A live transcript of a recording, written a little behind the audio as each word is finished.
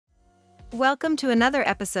Welcome to another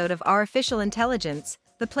episode of Artificial Intelligence,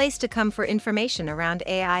 the place to come for information around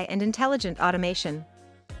AI and intelligent automation.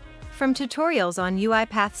 From tutorials on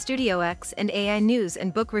UiPath Studio X and AI news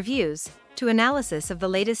and book reviews, to analysis of the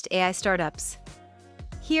latest AI startups.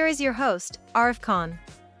 Here is your host, Arif Khan.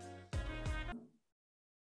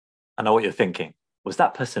 I know what you're thinking. Was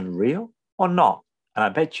that person real or not? And I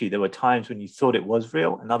bet you there were times when you thought it was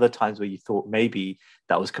real and other times where you thought maybe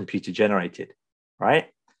that was computer generated, right?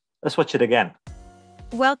 Let's watch it again.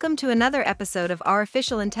 Welcome to another episode of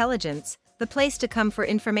Artificial Intelligence, the place to come for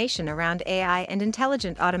information around AI and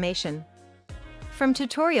intelligent automation. From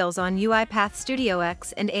tutorials on UiPath Studio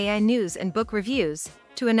X and AI news and book reviews,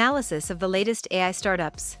 to analysis of the latest AI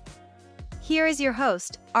startups. Here is your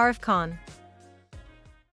host, Arif Khan.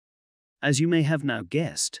 As you may have now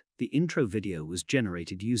guessed, the intro video was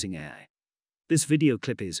generated using AI. This video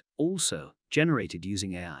clip is also generated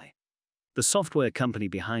using AI. The software company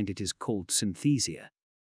behind it is called Synthesia.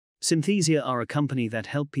 Synthesia are a company that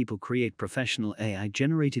help people create professional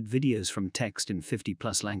AI-generated videos from text in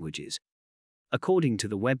 50+ languages. According to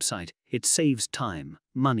the website, it saves time,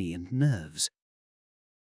 money, and nerves.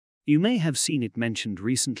 You may have seen it mentioned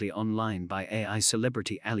recently online by AI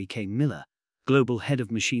celebrity Ali K. Miller, Global Head of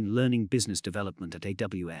Machine Learning Business Development at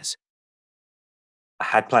AWS. I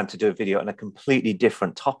had planned to do a video on a completely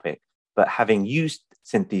different topic, but having used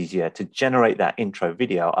Synthesia to generate that intro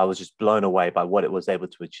video, I was just blown away by what it was able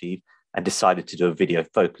to achieve and decided to do a video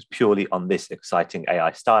focused purely on this exciting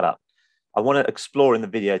AI startup. I want to explore in the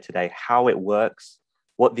video today how it works,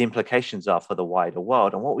 what the implications are for the wider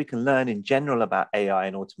world, and what we can learn in general about AI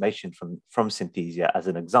and automation from Synthesia as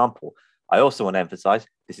an example. I also want to emphasize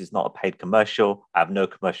this is not a paid commercial. I have no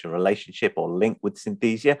commercial relationship or link with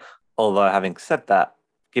Synthesia. Although having said that,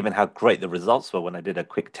 given how great the results were when I did a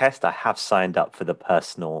quick test, I have signed up for the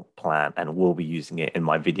personal plan and will be using it in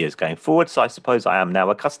my videos going forward. So I suppose I am now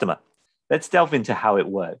a customer. Let's delve into how it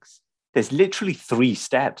works. There's literally 3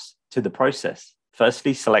 steps to the process.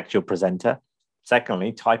 Firstly, select your presenter.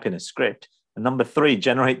 Secondly, type in a script. And number 3,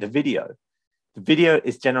 generate the video. The video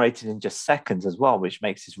is generated in just seconds as well, which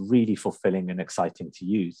makes this really fulfilling and exciting to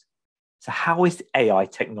use. So how is AI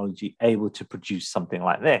technology able to produce something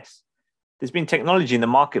like this? There's been technology in the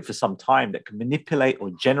market for some time that can manipulate or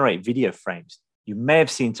generate video frames. You may have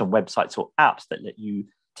seen some websites or apps that let you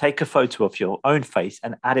take a photo of your own face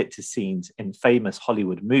and add it to scenes in famous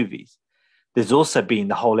Hollywood movies. There's also been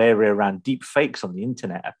the whole area around deep fakes on the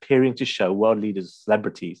internet, appearing to show world leaders,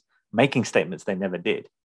 celebrities, making statements they never did.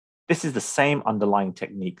 This is the same underlying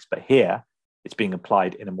techniques, but here it's being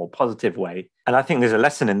applied in a more positive way. And I think there's a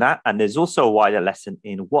lesson in that. And there's also a wider lesson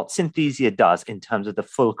in what Synthesia does in terms of the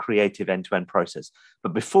full creative end-to-end process.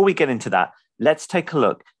 But before we get into that, let's take a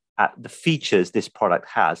look at the features this product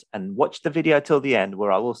has and watch the video till the end,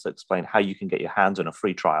 where I'll also explain how you can get your hands on a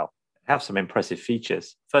free trial. Have some impressive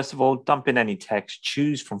features. First of all, dump in any text,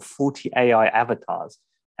 choose from 40 AI avatars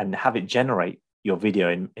and have it generate your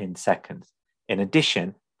video in seconds. In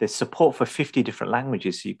addition, there's support for 50 different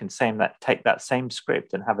languages, so you can take that same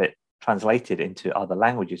script and have it translated into other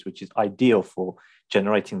languages, which is ideal for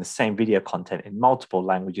generating the same video content in multiple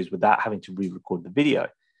languages without having to re-record the video.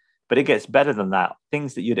 But it gets better than that.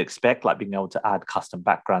 Things that you'd expect, like being able to add custom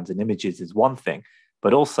backgrounds and images, is one thing,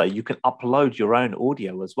 but also you can upload your own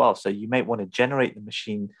audio as well. So you may want to generate the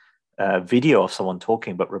machine video of someone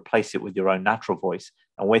talking, but replace it with your own natural voice.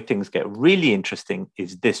 And where things get really interesting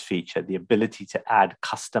is this feature, the ability to add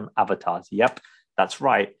custom avatars. Yep, that's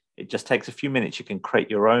right. It just takes a few minutes. You can create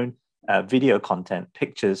your own video content,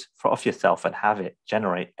 pictures of yourself, and have it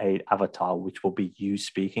generate an avatar, which will be you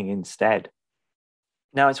speaking instead.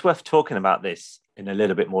 Now, it's worth talking about this in a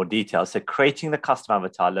little bit more detail. So creating the custom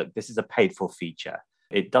avatar, look, this is a paid-for feature.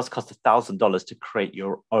 It does cost $1,000 to create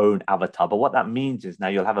your own avatar. But what that means is now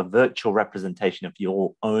you'll have a virtual representation of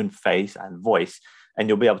your own face and voice, and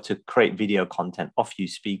you'll be able to create video content of you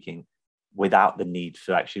speaking without the need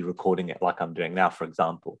for actually recording it like I'm doing now, for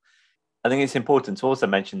example. I think it's important to also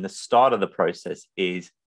mention the start of the process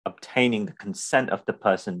is obtaining the consent of the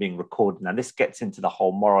person being recorded. Now, this gets into the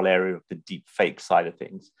whole moral area of the deep fake side of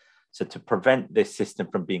things. So to prevent this system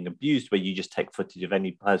from being abused, where you just take footage of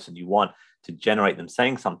any person you want to generate them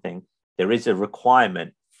saying something, there is a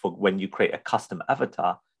requirement for when you create a custom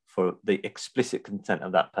avatar for the explicit consent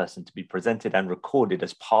of that person to be presented and recorded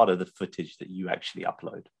as part of the footage that you actually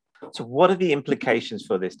upload. So what are the implications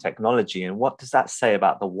for this technology, and what does that say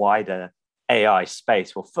about the wider AI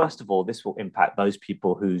space? Well, first of all, this will impact those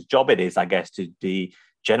people whose job it is, I guess, to be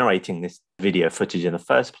generating this video footage in the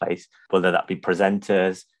first place, whether that be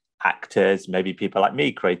presenters, actors, maybe people like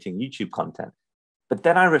me creating YouTube content. But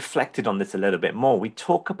then I reflected on this a little bit more. We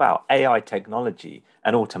talk about AI technology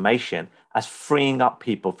and automation as freeing up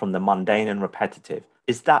people from the mundane and repetitive.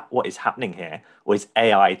 Is that what is happening here? Or is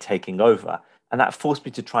AI taking over? And that forced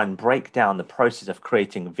me to try and break down the process of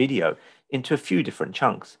creating video into a few different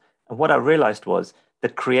chunks. And what I realized was the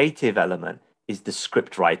creative element is the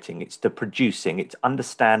script writing, it's the producing, it's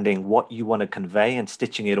understanding what you want to convey and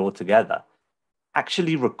stitching it all together.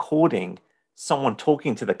 Actually recording someone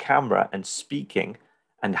talking to the camera and speaking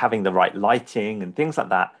and having the right lighting and things like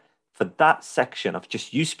that, for that section of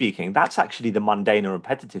just you speaking, that's actually the mundane and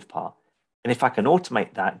repetitive part. And if I can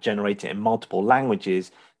automate that, generate it in multiple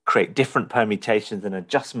languages, create different permutations and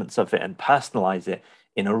adjustments of it and personalize it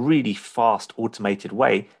in a really fast, automated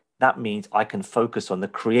way, that means I can focus on the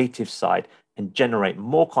creative side and generate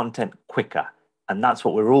more content quicker. And that's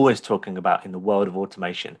what we're always talking about in the world of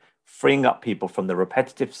automation, freeing up people from the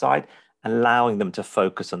repetitive side, allowing them to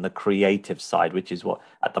focus on the creative side, which is what,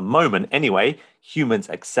 at the moment anyway, humans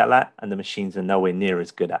excel at and the machines are nowhere near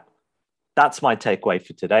as good at. That's my takeaway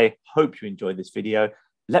for today. Hope you enjoyed this video.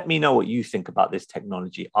 Let me know what you think about this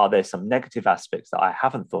technology. Are there some negative aspects that I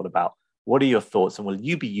haven't thought about? What are your thoughts? And will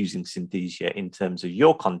you be using Synthesia in terms of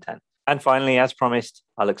your content? And finally, as promised,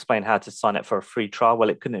 I'll explain how to sign up for a free trial. Well,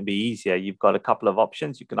 it couldn't be easier. You've got a couple of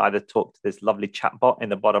options. You can either talk to this lovely chatbot in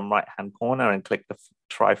the bottom right-hand corner and click the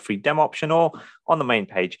try free demo option, or on the main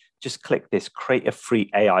page, just click this create a free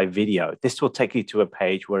AI video. This will take you to a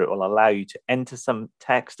page where it will allow you to enter some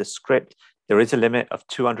text, a script. There is a limit of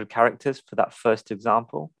 200 characters for that first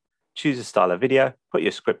example. Choose a style of video, put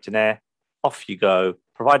your script in there, off you go,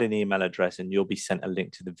 provide an email address, and you'll be sent a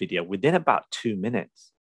link to the video within about 2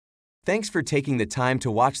 minutes. Thanks for taking the time to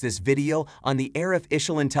watch this video on the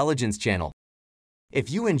Artificial Intelligence channel. If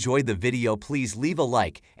you enjoyed the video, please leave a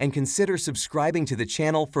like and consider subscribing to the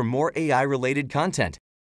channel for more AI-related content.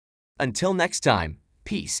 Until next time,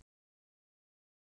 peace.